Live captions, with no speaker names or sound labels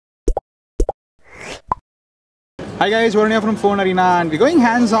Hi guys, we're here from Phone Arena and we're going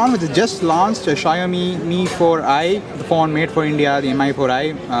hands-on with the just launched Xiaomi Mi 4i, the phone made for India, the Mi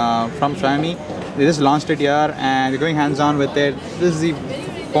 4i from Xiaomi. They just launched it here and we're going hands-on with it. This is the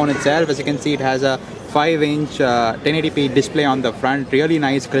phone itself. As you can see, it has a 5-inch 1080p display on the front. Really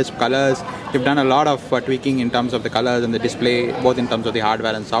nice crisp colors. We've done a lot of tweaking in terms of the colors and the display, both in terms of the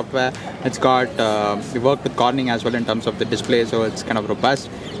hardware and software. It's got, we worked with Corning as well in terms of the display, so it's kind of robust.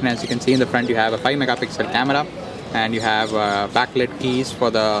 And as you can see in the front, you have a 5 megapixel camera. And you have backlit keys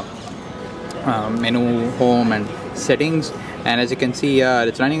for the menu, home and settings. And as you can see here,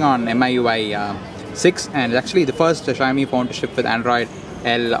 it's running on MIUI 6 and it's actually the first Xiaomi phone to ship with Android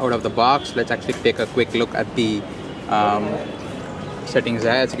L out of the box. Let's actually take a quick look at the settings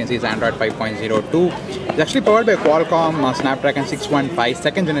there. As you can see, it's Android 5.02. It's actually powered by Qualcomm Snapdragon 615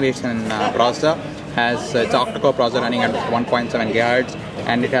 second generation processor. Has its octa-core processor running at 1.7 GHz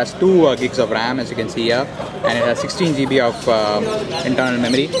and it has 2 gigs of RAM, as you can see here, and it has 16 GB of internal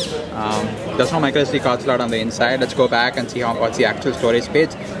memory. There's no micro SD card slot on the inside. Let's go back and see what's the actual storage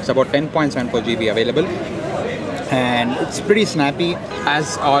space. It's about 10.74 GB available and it's pretty snappy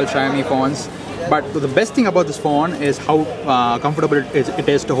as all Xiaomi phones. But the best thing about this phone is how comfortable it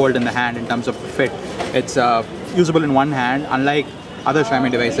is to hold in the hand in terms of fit. It's usable in one hand, unlike other Xiaomi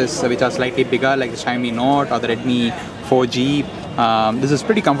devices which are slightly bigger like the Xiaomi Note or the Redmi 4G. This is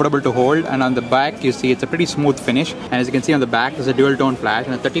pretty comfortable to hold, and on the back you see it's a pretty smooth finish, and as you can see on the back there's a dual tone flash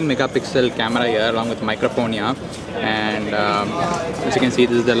and a 13 megapixel camera here along with microphone here, and as you can see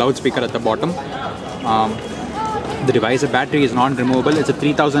this is the loudspeaker at the bottom. The device battery is non-removable. It's a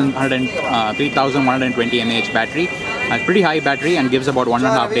 3120 mAh battery. It's pretty high battery and gives about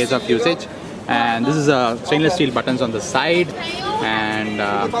 1.5 days of usage. And this is stainless steel buttons on the side and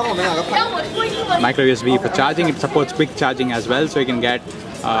micro USB for charging. It supports quick charging as well, so you can get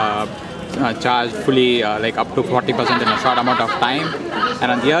charged fully like up to 40% in a short amount of time.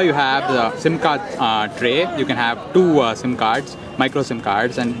 And on here you have the SIM card tray. You can have 2 SIM cards, micro SIM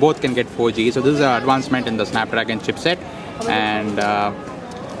cards, and both can get 4G. So this is an advancement in the Snapdragon chipset. And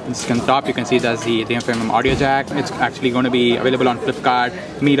this on top you can see there's the FM audio jack. It's actually going to be available on Flipkart,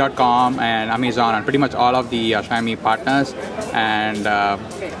 Mi.com and Amazon and pretty much all of the Xiaomi partners, and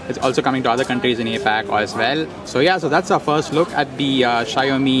it's also coming to other countries in APAC as well. So yeah, so that's our first look at the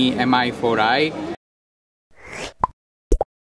Xiaomi Mi 4i.